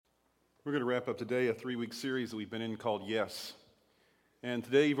We're going to wrap up today a 3-week series that we've been in called Yes. And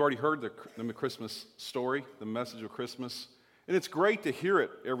today you've already heard the Christmas story, the message of Christmas. And it's great to hear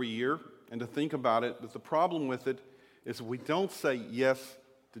it every year and to think about it. But the problem with it is if we don't say yes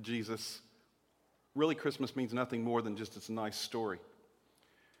to Jesus, really Christmas means nothing more than just it's a nice story.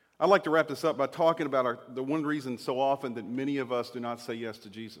 I'd like to wrap this up by talking about the one reason so often that many of us do not say yes to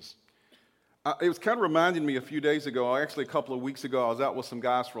Jesus. It was kind of reminding me a few days ago, actually a couple of weeks ago, I was out with some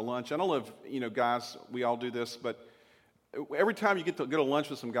guys for lunch. I don't know if, guys, we all do this, but every time you get to go to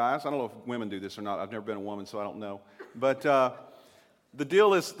lunch with some guys, I don't know if women do this or not. I've never been a woman, so I don't know. But the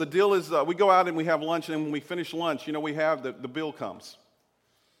deal is we go out and we have lunch, and when we finish lunch, we have the bill comes.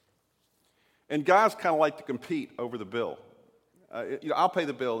 And guys kind of like to compete over the bill. I'll pay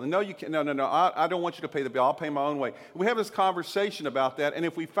the bill. And no, you can't. No. I don't want you to pay the bill. I'll pay my own way. We have this conversation about that. And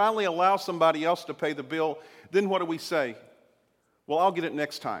if we finally allow somebody else to pay the bill, then what do we say? Well, I'll get it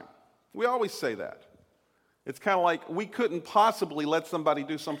next time. We always say that. It's kind of like we couldn't possibly let somebody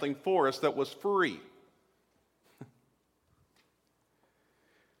do something for us that was free.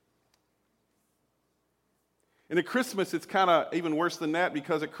 And at Christmas, it's kind of even worse than that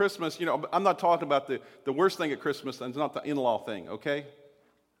because at Christmas, I'm not talking about the worst thing at Christmas, and it's not the in-law thing, okay?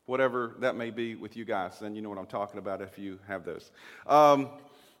 Whatever that may be with you guys, then you know what I'm talking about if you have those. But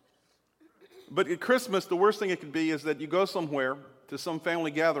at Christmas, the worst thing it could be is that you go somewhere to some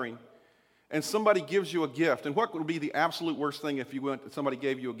family gathering, and somebody gives you a gift. And what would be the absolute worst thing if somebody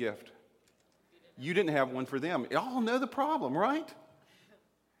gave you a gift? You didn't have one for them. Y'all know the problem, right?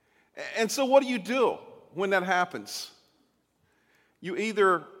 And so what do? When that happens, you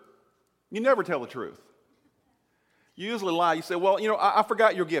never tell the truth. You usually lie. You say, well, I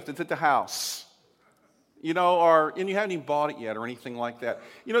forgot your gift. It's at the house. And you haven't even bought it yet or anything like that.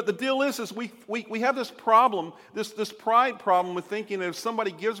 The deal is we have this problem, this pride problem with thinking that if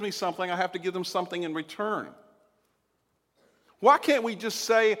somebody gives me something, I have to give them something in return. Why can't we just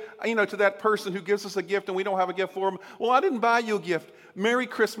say, to that person who gives us a gift and we don't have a gift for them, well, I didn't buy you a gift. Merry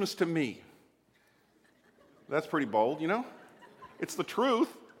Christmas to me. That's pretty bold, It's the truth.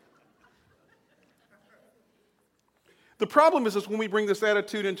 The problem is when we bring this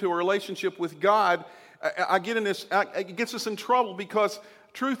attitude into a relationship with God, it gets us in trouble because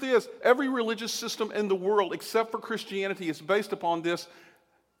truth is, every religious system in the world except for Christianity is based upon this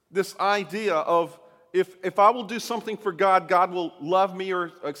idea of if I will do something for God, God will love me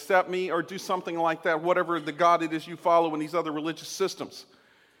or accept me or do something like that, whatever the God it is you follow in these other religious systems.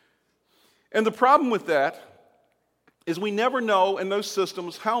 And the problem with that is we never know in those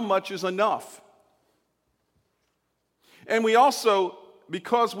systems how much is enough. And we also,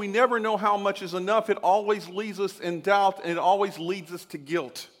 because we never know how much is enough, it always leaves us in doubt and it always leads us to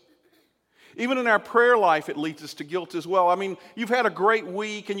guilt. Even in our prayer life, it leads us to guilt as well. I mean, you've had a great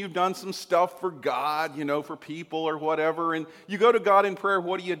week and you've done some stuff for God, for people or whatever, and you go to God in prayer,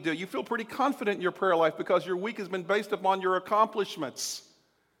 what do? You feel pretty confident in your prayer life because your week has been based upon your accomplishments.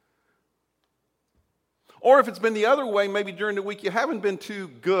 Or if it's been the other way, maybe during the week you haven't been too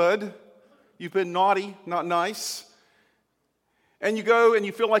good. You've been naughty, not nice. And you go and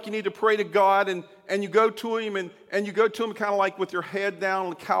you feel like you need to pray to God and you go to Him and you go to Him kind of like with your head down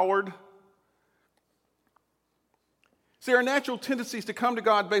and cowered. See, our natural tendency is to come to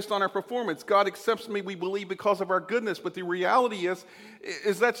God based on our performance. God accepts me, we believe, because of our goodness. But the reality is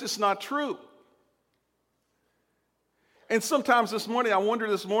that's just not true. And sometimes I wonder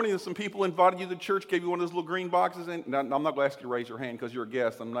this morning if some people invited you to church, gave you one of those little green boxes. And I'm not going to ask you to raise your hand because you're a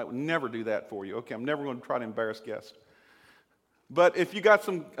guest. I would never do that for you. Okay, I'm never going to try to embarrass guests. But if you got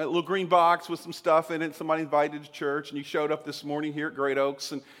a little green box with some stuff in it, somebody invited you to church, and you showed up this morning here at Great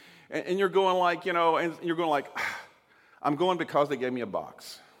Oaks, and you're going like, I'm going because they gave me a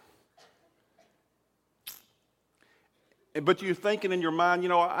box. But you're thinking in your mind,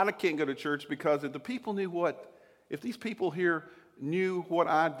 I can't go to church because if the people knew if these people here knew what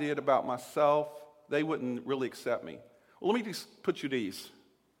I did about myself, they wouldn't really accept me. Well, let me just put you at ease.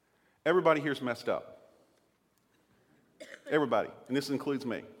 Everybody here's messed up. Everybody, and this includes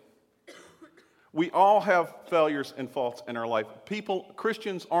me. We all have failures and faults in our life.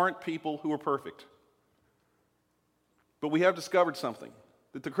 Christians aren't people who are perfect. But we have discovered something,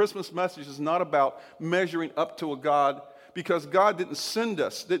 that the Christmas message is not about measuring up to a God, because God didn't send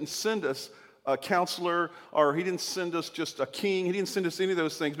us a counselor, or He didn't send us just a king. He didn't send us any of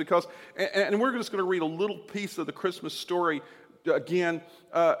those things and we're just going to read a little piece of the Christmas story again,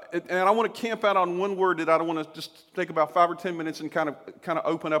 and I want to camp out on one word that I want to just take about 5 or 10 minutes and kind of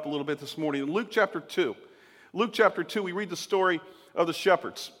open up a little bit this morning. In Luke chapter 2, we read the story of the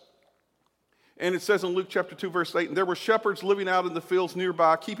shepherds. And it says in Luke chapter 2, verse 8, and there were shepherds living out in the fields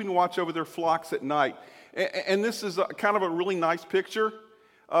nearby, keeping watch over their flocks at night. And this is kind of a really nice picture.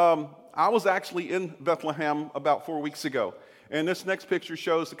 I was actually in Bethlehem about 4 weeks ago. And this next picture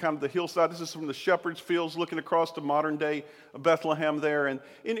shows the kind of the hillside. This is from the shepherd's fields looking across to modern day Bethlehem there. And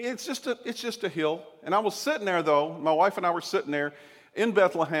it's just a hill. And I was sitting there, though. My wife and I were sitting there in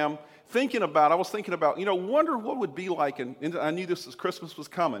Bethlehem I was thinking about, wonder what it would be like, and I knew this as Christmas was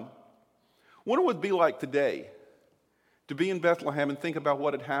coming. Wonder what it would be like today to be in Bethlehem and think about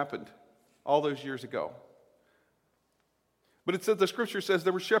what had happened all those years ago. But it said, the scripture says,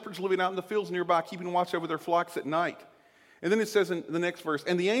 there were shepherds living out in the fields nearby, keeping watch over their flocks at night. And then it says in the next verse,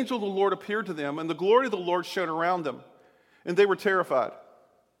 and the angel of the Lord appeared to them, and the glory of the Lord shone around them, and they were terrified.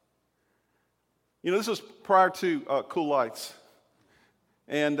 This was prior to cool lights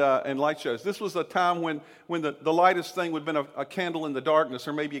and light shows. This was a time when the lightest thing would have been a candle in the darkness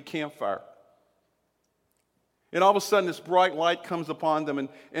or maybe a campfire. And all of a sudden, this bright light comes upon them, and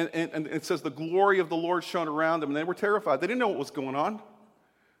it says the glory of the Lord shone around them, and they were terrified. They didn't know what was going on.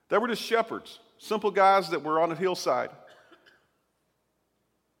 They were just shepherds, simple guys that were on a hillside.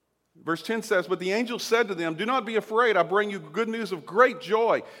 Verse 10 says, but the angel said to them, do not be afraid. I bring you good news of great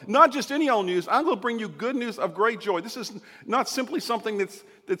joy. Not just any old news. I'm going to bring you good news of great joy. This is not simply something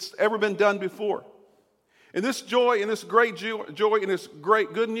that's ever been done before. And this joy and this great joy and this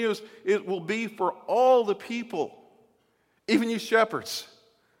great good news, it will be for all the people, even you shepherds,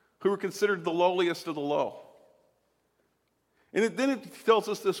 who are considered the lowliest of the low. And then it tells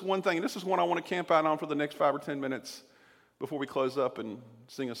us this one thing, and this is one I want to camp out on for the next 5 or 10 minutes before we close up and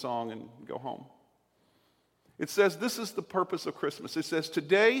sing a song and go home. It says this is the purpose of Christmas. It says,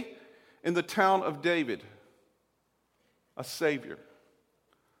 today in the town of David, a Savior.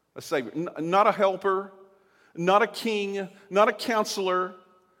 A Savior. Not a helper, not a king, not a counselor,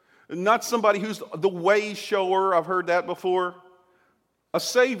 not somebody who's the way shower. I've heard that before. A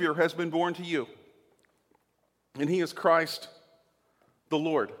Savior has been born to you. And he is Christ the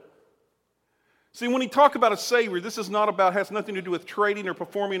Lord. See, when he talk about a Savior, this is not about, has nothing to do with trading or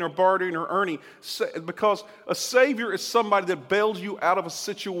performing or bartering or earning, because a Savior is somebody that bails you out of a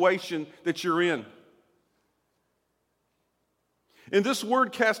situation that you're in. And this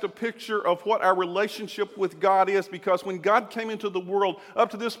word casts a picture of what our relationship with God is, because when God came into the world, up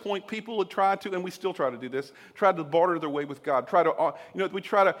to this point, people had tried to, and we still try to do this, tried to barter their way with God.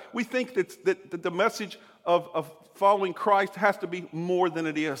 We think that the message of following Christ has to be more than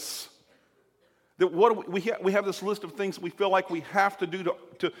it is. That we have this list of things we feel like we have to do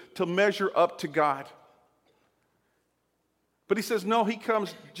to measure up to God. But he says, no,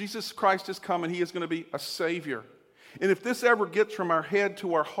 Jesus Christ has come and he is going to be a Savior. And if this ever gets from our head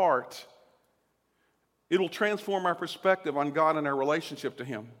to our heart, it'll transform our perspective on God and our relationship to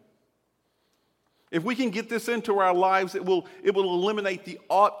him. If we can get this into our lives, it will eliminate the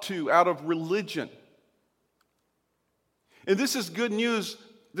ought to out of religion. And this is good news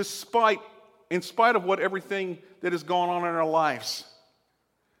in spite of everything that has gone on in our lives.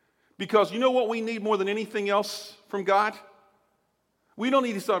 Because you know what we need more than anything else from God? We don't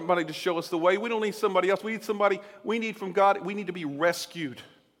need somebody to show us the way. We don't need somebody else. We need from God, we need to be rescued.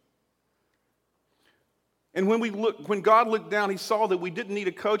 And when God looked down, he saw that we didn't need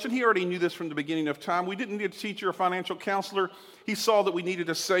a coach, and he already knew this from the beginning of time. We didn't need a teacher or financial counselor. He saw that we needed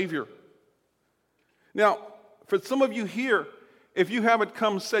a Savior. Now, for some of you here, if you haven't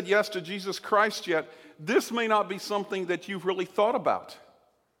said yes to Jesus Christ yet, this may not be something that you've really thought about.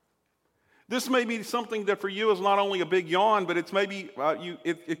 This may be something that for you is not only a big yawn, but it's maybe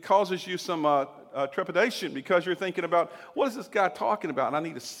it causes you some trepidation, because you're thinking about, what is this guy talking about? And I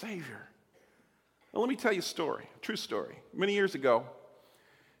need a Savior. Well, let me tell you a story, a true story. Many years ago,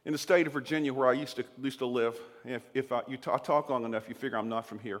 in the state of Virginia, where I used to live, if I talk long enough, you figure I'm not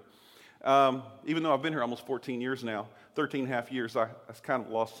from here. Even though I've been here almost 14 years now, 13 and a half years, I kind of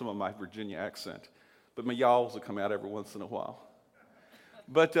lost some of my Virginia accent. But my y'alls will come out every once in a while.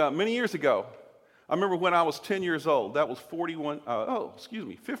 But many years ago, I remember when I was 10 years old. That was 51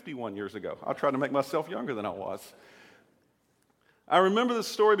 years ago. I'll try to make myself younger than I was. I remember this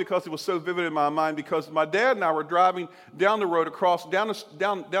story because it was so vivid in my mind, because my dad and I were driving down the road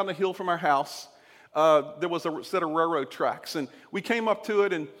down the hill from our house. There was a set of railroad tracks, and we came up to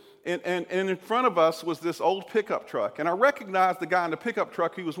it, and in front of us was this old pickup truck. And I recognized the guy in the pickup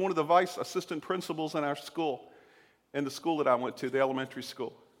truck. He was one of the vice assistant principals in our school, in the school that I went to, the elementary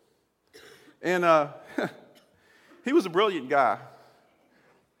school. And he was a brilliant guy.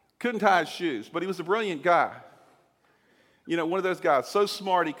 Couldn't tie his shoes, but he was a brilliant guy. one of those guys, so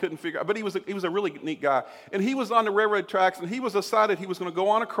smart he couldn't figure out, but he was a really neat guy. And he was on the railroad tracks, and he was decided he was going to go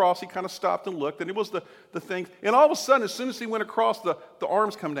on across. He kind of stopped and looked, and it was the thing. And all of a sudden, as soon as he went across, the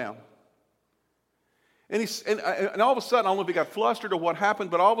arms come down. And all of a sudden, I don't know if he got flustered or what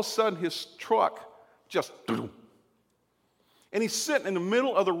happened, but all of a sudden, his truck just, and he's sitting in the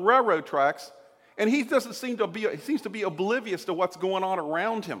middle of the railroad tracks, and he seems to be oblivious to what's going on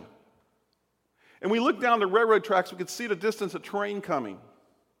around him. And we look down the railroad tracks, we could see at a distance a train coming.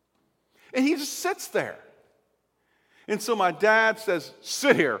 And he just sits there. And so my dad says,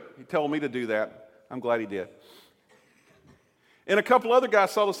 sit here. He told me to do that. I'm glad he did. And a couple other guys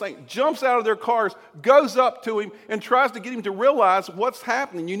saw the same, jumps out of their cars, goes up to him, and tries to get him to realize what's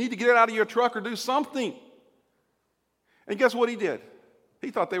happening. You need to get it out of your truck or do something. And guess what he did? He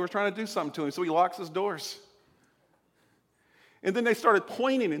thought they were trying to do something to him, so he locks his doors. And then they started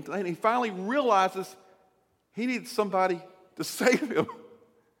pointing, and he finally realizes he needs somebody to save him.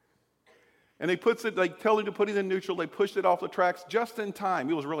 And they tell him to put it in neutral. They pushed it off the tracks just in time.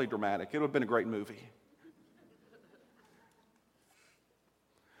 It was really dramatic. It would have been a great movie.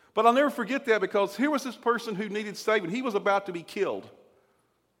 But I'll never forget that, because here was this person who needed saving. He was about to be killed.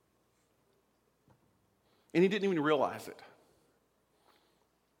 And he didn't even realize it.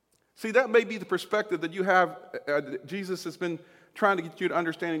 See, that may be the perspective that you have, Jesus has been trying to get you to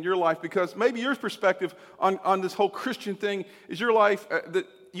understand in your life, because maybe your perspective on this whole Christian thing is your life, that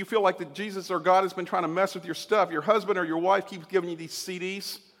you feel like that Jesus or God has been trying to mess with your stuff. Your husband or your wife keeps giving you these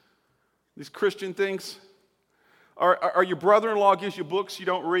CDs, these Christian things. Or your brother-in-law gives you books you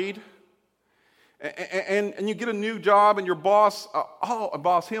don't read. And you get a new job, and your boss,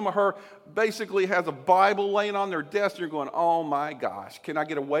 him or her, basically has a Bible laying on their desk, and you're going, oh my gosh, can I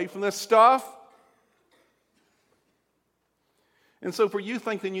get away from this stuff? And so for you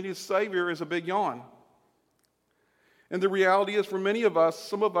thinking you need a Savior is a big yawn. And the reality is, for many of us,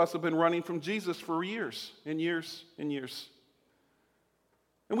 some of us have been running from Jesus for years and years and years.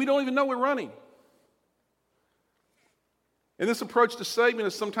 And we don't even know we're running. And this approach to saving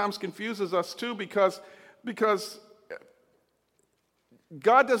us sometimes confuses us too, because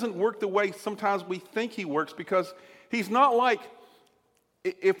God doesn't work the way sometimes we think He works, because He's not like,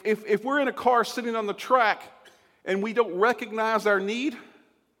 if we're in a car sitting on the track and we don't recognize our need,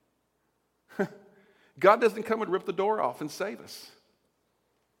 God doesn't come and rip the door off and save us.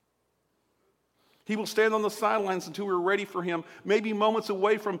 He will stand on the sidelines until we're ready for Him, maybe moments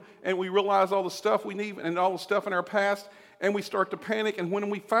away from, and we realize all the stuff we need and all the stuff in our past, and we start to panic. And when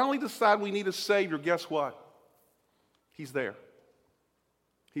we finally decide we need a Savior, guess what? He's there.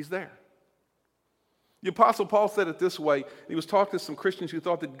 He's there. The Apostle Paul said it this way. He was talking to some Christians who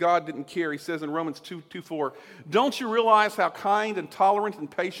thought that God didn't care. He says in Romans 2:4, don't you realize how kind and tolerant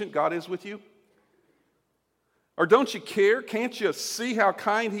and patient God is with you? Or don't you care? Can't you see how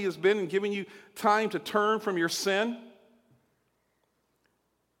kind He has been in giving you time to turn from your sin?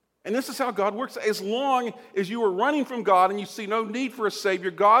 And this is how God works. As long as you are running from God and you see no need for a Savior,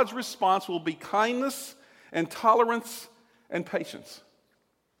 God's response will be kindness and tolerance and patience.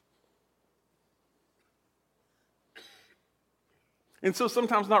 And so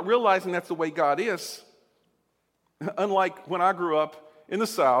sometimes not realizing that's the way God is, unlike when I grew up in the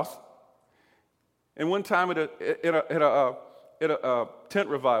South, and one time at a tent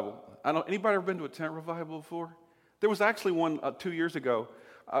revival. Anybody ever been to a tent revival before? There was actually one 2 years ago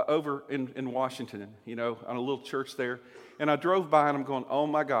over in Washington, on a little church there. And I drove by and I'm going, oh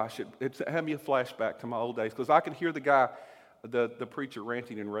my gosh, it had me a flashback to my old days, because I could hear the guy, the preacher,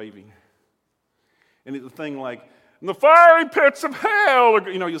 ranting and raving. And it's a thing like, in the fiery pits of hell,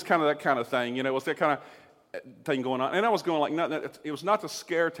 just kind of that kind of thing, it was that kind of thing going on. And I was going like, no, it was not the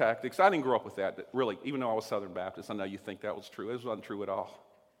scare tactics. I didn't grow up with that, really, even though I was Southern Baptist. I know you think that was true. It wasn't true at all.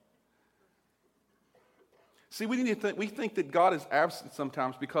 See, we think that God is absent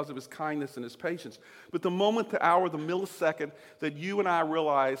sometimes because of His kindness and His patience. But the moment, the hour, the millisecond that you and I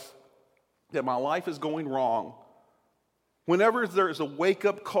realize that my life is going wrong, whenever there is a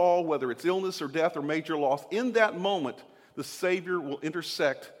wake-up call, whether it's illness or death or major loss, in that moment, the Savior will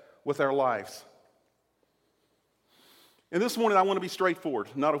intersect with our lives. And this morning, I want to be straightforward.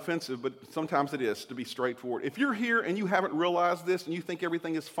 Not offensive, but sometimes it is to be straightforward. If you're here and you haven't realized this and you think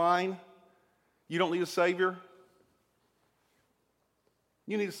everything is fine, you don't need a Savior,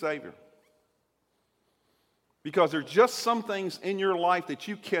 you need a Savior. Because there are just some things in your life that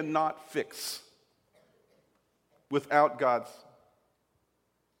you cannot fix without God's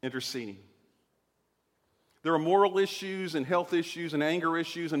interceding. There are moral issues and health issues and anger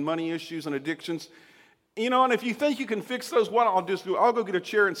issues and money issues and addictions. And if you think you can fix those, what I'll go get a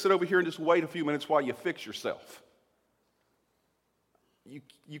chair and sit over here and just wait a few minutes while you fix yourself.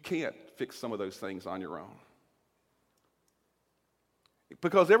 you can't fix some of those things on your own.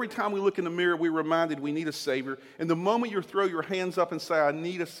 Because every time we look in the mirror, we're reminded we need a Savior. And the moment you throw your hands up and say, I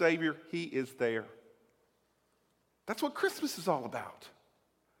need a Savior, He is there. That's what Christmas is all about.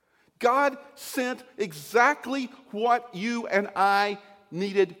 God sent exactly what you and I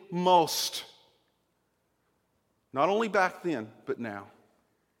needed most. Not only back then, but now.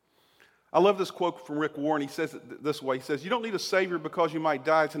 I love this quote from Rick Warren. He says it this way. He says, you don't need a Savior because you might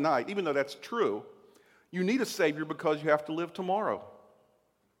die tonight, even though that's true. You need a Savior because you have to live tomorrow.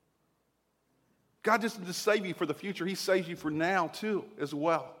 God doesn't just save you for the future. He saves you for now, too, as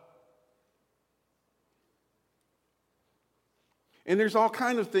well. And there's all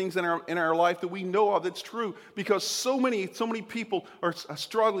kinds of things in our life that we know of that's true because so many people are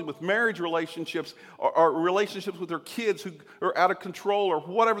struggling with marriage relationships or relationships with their kids who are out of control or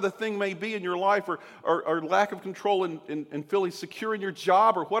whatever the thing may be in your life or lack of control in feeling secure in your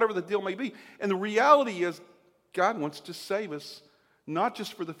job or whatever the deal may be. And the reality is God wants to save us not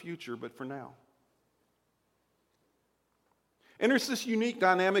just for the future but for now. And there's this unique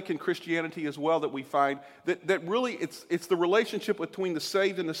dynamic in Christianity as well that we find that really it's the relationship between the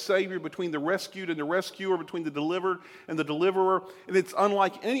saved and the Savior, between the rescued and the rescuer, between the delivered and the deliverer. And it's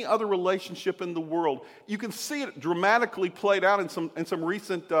unlike any other relationship in the world. You can see it dramatically played out in some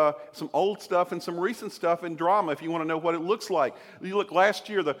recent, some old stuff and some recent stuff in drama if you want to know what it looks like. You look last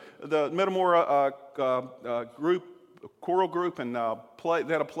year, the Metamora group, choral group, and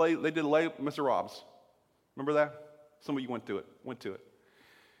they had a play, they did Les Miserables. Remember that? Some of you went to it.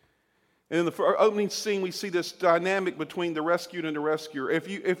 And in the opening scene, we see this dynamic between the rescued and the rescuer. If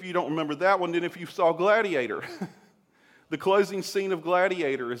you don't remember that one, then if you saw Gladiator, the closing scene of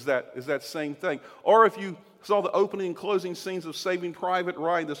Gladiator is that same thing. Or if you saw the opening and closing scenes of Saving Private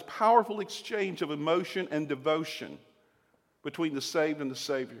Ryan, this powerful exchange of emotion and devotion between the saved and the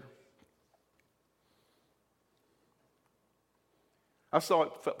Savior. I saw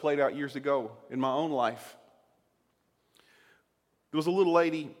it played out years ago in my own life. There was a little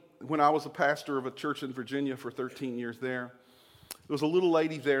lady, when I was a pastor of a church in Virginia for 13 years there, there was a little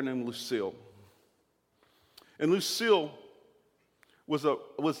lady there named Lucille. And Lucille was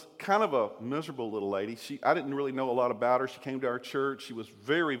kind of a miserable little lady. I didn't really know a lot about her. She came to our church. She was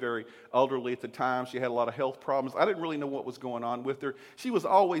very, very elderly at the time. She had a lot of health problems. I didn't really know what was going on with her. She was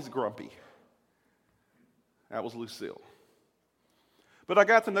always grumpy. That was Lucille. But I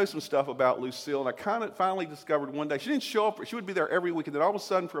got to know some stuff about Lucille, and I kind of finally discovered one day, she didn't show up, she would be there every week, and then all of a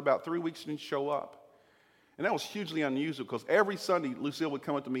sudden for about 3 weeks she didn't show up. And that was hugely unusual because every Sunday Lucille would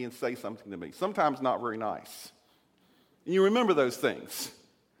come up to me and say something to me, sometimes not very nice. And you remember those things.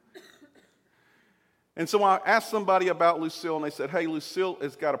 And so I asked somebody about Lucille, and they said, hey, Lucille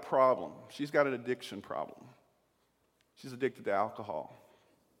has got a problem. She's got an addiction problem. She's addicted to alcohol.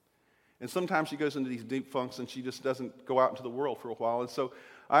 And sometimes she goes into these deep funks and she just doesn't go out into the world for a while. And so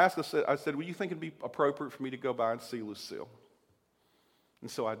I said, well, you think it'd be appropriate for me to go by and see Lucille?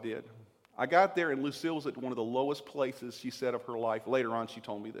 And so I did. I got there and Lucille was at one of the lowest places, she said, of her life. Later on, she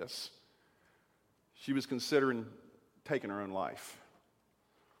told me this. She was considering taking her own life.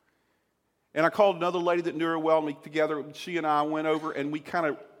 And I called another lady that knew her well, and together, she and I went over and we kind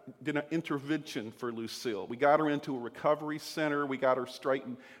of did an intervention for Lucille. We got her into a recovery center. We got her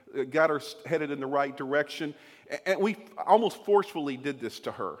straightened, got her headed in the right direction. And we almost forcefully did this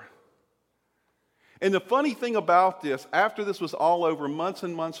to her. And the funny thing about this, after this was all over, months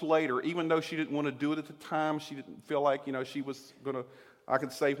and months later, even though she didn't want to do it at the time, she didn't feel like, she was I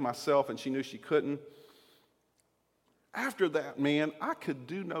could save myself, and she knew she couldn't. After that, man, I could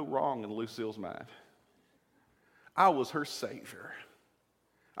do no wrong in Lucille's mind. I was her savior.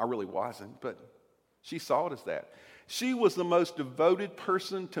 I really wasn't, but she saw it as that. She was the most devoted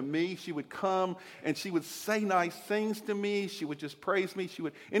person to me. She would come and she would say nice things to me. She would just praise me.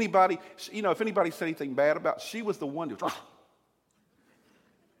 If anybody said anything bad about, she was the one who,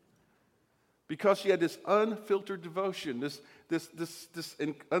 because she had this unfiltered devotion, this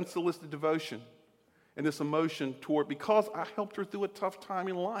unsolicited devotion, and this emotion toward, because I helped her through a tough time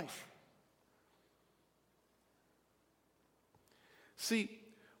in life. See,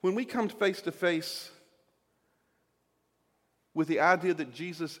 when we come face to face with the idea that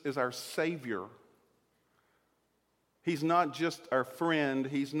Jesus is our Savior, He's not just our friend,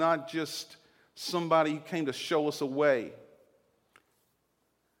 He's not just somebody who came to show us a way.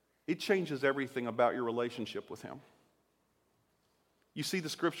 It changes everything about your relationship with Him. You see the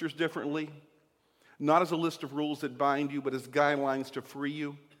Scriptures differently, not as a list of rules that bind you, but as guidelines to free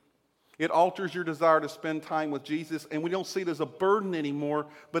you. It alters your desire to spend time with Jesus, and we don't see it as a burden anymore,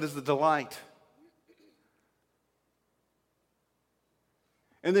 but as a delight.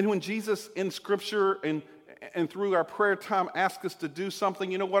 And then when Jesus in Scripture and through our prayer time asks us to do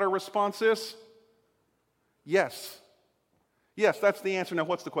something, you know what our response is? Yes. Yes, that's the answer. Now,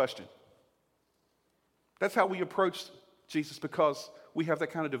 what's the question? That's how we approach Jesus, because we have that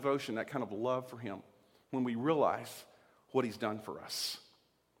kind of devotion, that kind of love for him when we realize what he's done for us.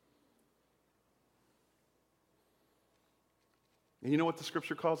 And you know what the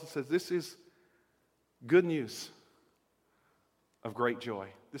Scripture calls it? It says this is good news of great joy.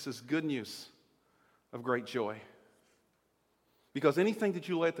 This is good news of great joy. Because anything that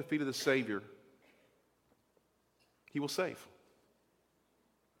you lay at the feet of the Savior, he will save.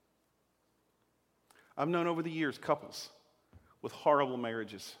 I've known over the years couples with horrible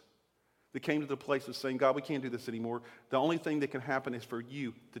marriages that came to the place of saying, God, we can't do this anymore. The only thing that can happen is for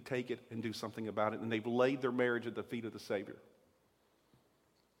you to take it and do something about it. And they've laid their marriage at the feet of the Savior.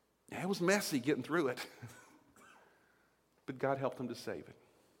 It was messy getting through it. But God helped them to save it.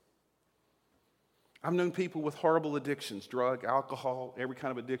 I've known people with horrible addictions, drug, alcohol, every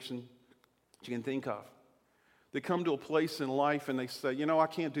kind of addiction that you can think of. They come to a place in life and they say, you know, I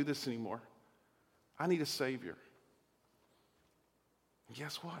can't do this anymore. I need a Savior. And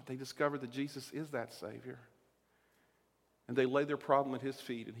guess what? They discovered that Jesus is that Savior. And they lay their problem at his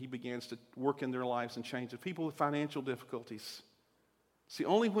feet, and he begins to work in their lives and change it. People with financial difficulties. See,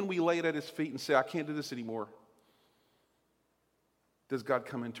 only when we lay it at his feet and say, I can't do this anymore, does God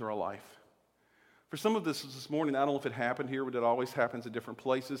come into our life. For some of this morning, I don't know if it happened here, but it always happens at different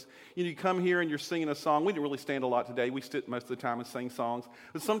places. You come here and you're singing a song. We didn't really stand a lot today. We sit most of the time and sing songs.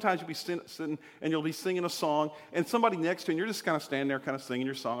 But sometimes you'll be sitting and you'll be singing a song, and somebody next to you, and you're just kind of standing there kind of singing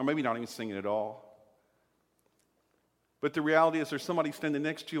your song, or maybe not even singing at all. But the reality is there's somebody standing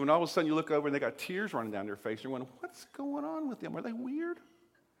next to you, and all of a sudden you look over and they got tears running down their face. And you're wondering, what's going on with them? Are they weird?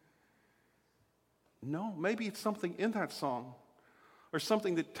 No, maybe it's something in that song, or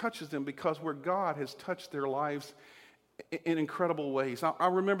something that touches them, because where God has touched their lives in incredible ways. I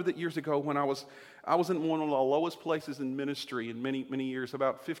remember that years ago when I was in one of the lowest places in ministry in many, many years,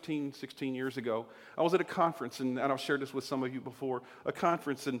 about 15, 16 years ago. I was at a conference, and I've shared this with some of you before, a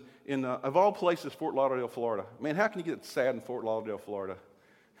conference in of all places, Fort Lauderdale, Florida. Man, how can you get sad in Fort Lauderdale, Florida?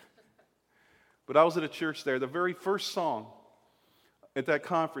 But I was at a church there. The very first song at that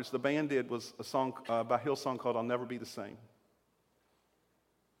conference the band did was a song by Hillsong called I'll Never Be the Same.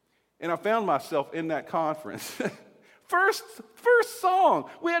 And I found myself in that conference. First song.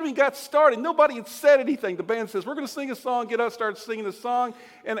 We hadn't even got started. Nobody had said anything. The band says, we're going to sing a song. Get up, start singing the song.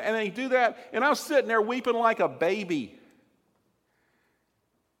 And they do that. And I was sitting there weeping like a baby.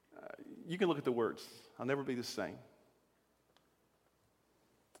 You can look at the words. I'll never be the same.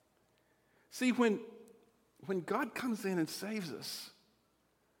 See, when God comes in and saves us,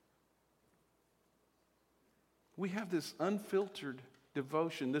 we have this unfiltered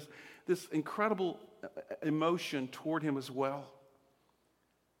devotion, this incredible emotion toward him as well.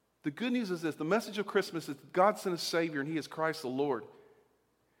 The good news is this: the message of Christmas is that God sent a Savior, and he is Christ the Lord.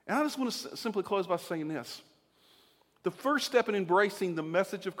 And I just want to simply close by saying this. The first step in embracing the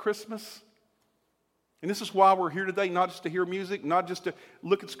message of Christmas, and this is why we're here today, not just to hear music, not just to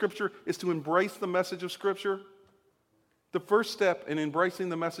look at Scripture, is to embrace the message of Scripture. The first step in embracing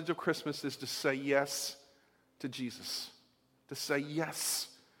the message of Christmas is to say yes to Jesus. To say yes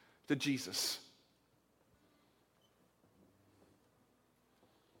to Jesus.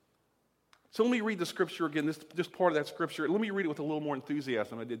 So let me read the Scripture again, this just part of that Scripture. Let me read it with a little more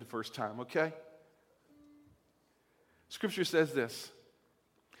enthusiasm than I did the first time, okay? Scripture says this: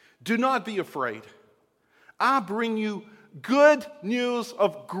 do not be afraid. I bring you good news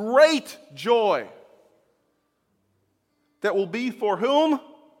of great joy that will be for whom?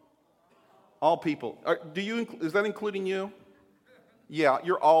 All people. Is that including you? Yeah,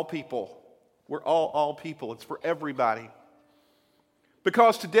 you're all people. We're all people. It's for everybody.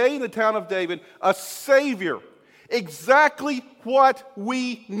 Because today in the town of David, a Savior, exactly what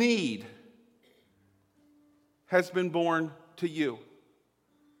we need, has been born to you.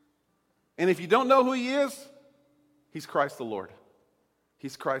 And if you don't know who he is, he's Christ the Lord.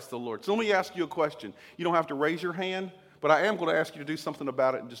 He's Christ the Lord. So let me ask you a question. You don't have to raise your hand, but I am going to ask you to do something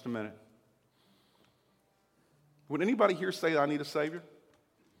about it in just a minute. Would anybody here say, I need a Savior?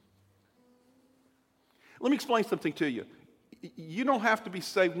 Let me explain something to you. You don't have to be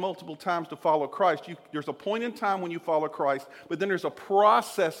saved multiple times to follow Christ. There's a point in time when you follow Christ, but then there's a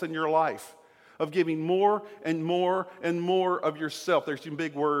process in your life of giving more and more and more of yourself. There's some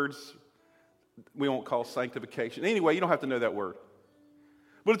big words we won't call sanctification. Anyway, you don't have to know that word.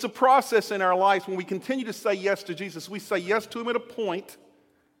 But it's a process in our lives when we continue to say yes to Jesus. We say yes to him at a point,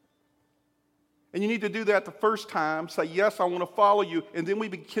 And you need to do that the first time. Say, yes, I want to follow you. And then we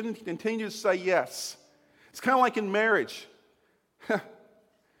continue to say yes. It's kind of like in marriage.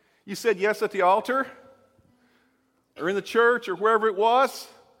 You said yes at the altar or in the church or wherever it was.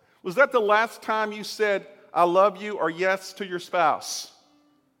 Was that the last time you said, I love you, or yes to your spouse?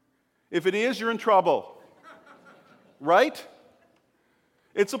 If it is, you're in trouble. Right?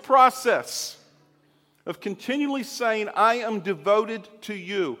 It's a process of continually saying, I am devoted to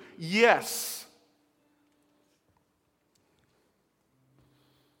you. Yes.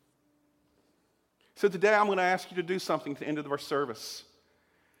 So today I'm going to ask you to do something at the end of our service.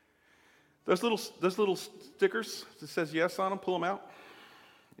 Those little stickers that says yes on them, pull them out.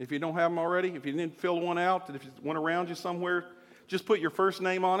 If you don't have them already, if you didn't fill one out, if there's one around you somewhere, just put your first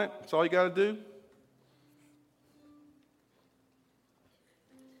name on it. That's all you got to do.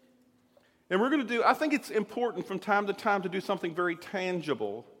 And we're going to do, I think it's important from time to time to do something very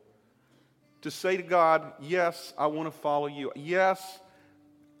tangible. To say to God, yes, I want to follow you. Yes,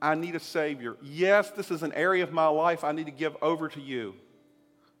 I need a Savior. Yes, this is an area of my life I need to give over to you.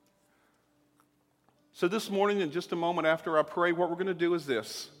 So this morning, in just a moment after I pray, what we're going to do is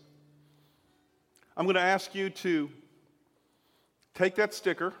this. I'm going to ask you to take that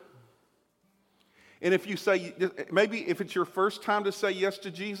sticker. And if you say, maybe if it's your first time to say yes to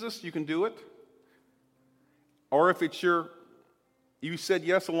Jesus, you can do it. Or if it's you said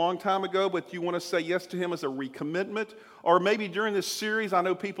yes a long time ago, but you want to say yes to Him as a recommitment. Or maybe during this series, I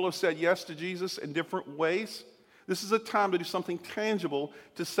know people have said yes to Jesus in different ways. This is a time to do something tangible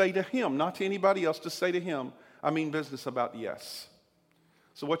to say to Him, not to anybody else, to say to Him, I mean business about yes.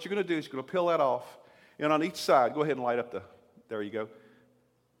 So what you're going to do is you're going to peel that off. And on each side, go ahead and light up there you go.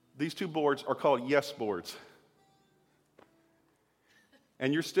 These two boards are called yes boards.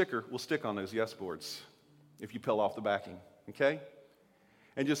 And your sticker will stick on those yes boards if you peel off the backing, okay?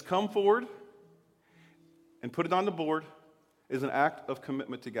 And just come forward and put it on the board as an act of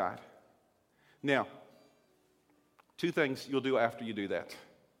commitment to God. Now, two things you'll do after you do that.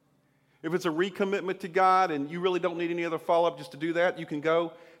 If it's a recommitment to God and you really don't need any other follow-up just to do that, you can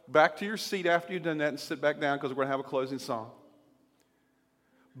go back to your seat after you've done that and sit back down because we're going to have a closing song.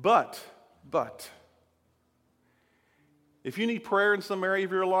 But, if you need prayer in some area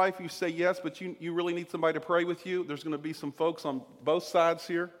of your life, you say yes, but you really need somebody to pray with you, there's going to be some folks on both sides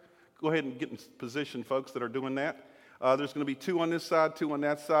here. Go ahead and get in position, folks, that are doing that. There's going to be two on this side, two on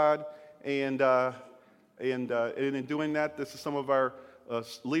that side. And in doing that, this is some of our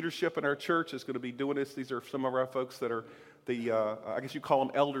leadership in our church is going to be doing this. These are some of our folks that are I guess you call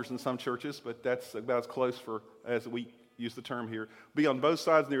them elders in some churches, but that's about as close as we use the term here. Be on both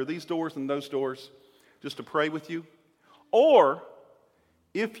sides near these doors and those doors just to pray with you. Or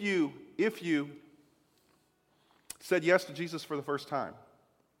if you said yes to Jesus for the first time,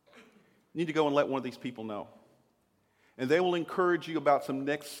 you need to go and let one of these people know. And they will encourage you about some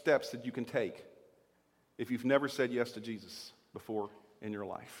next steps that you can take if you've never said yes to Jesus before in your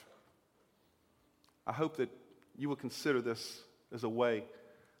life. I hope that you will consider this as a way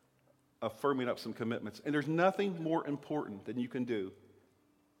of firming up some commitments. And there's nothing more important than you can do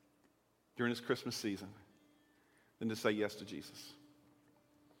during this Christmas season than to say yes to Jesus.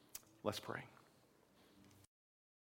 Let's pray.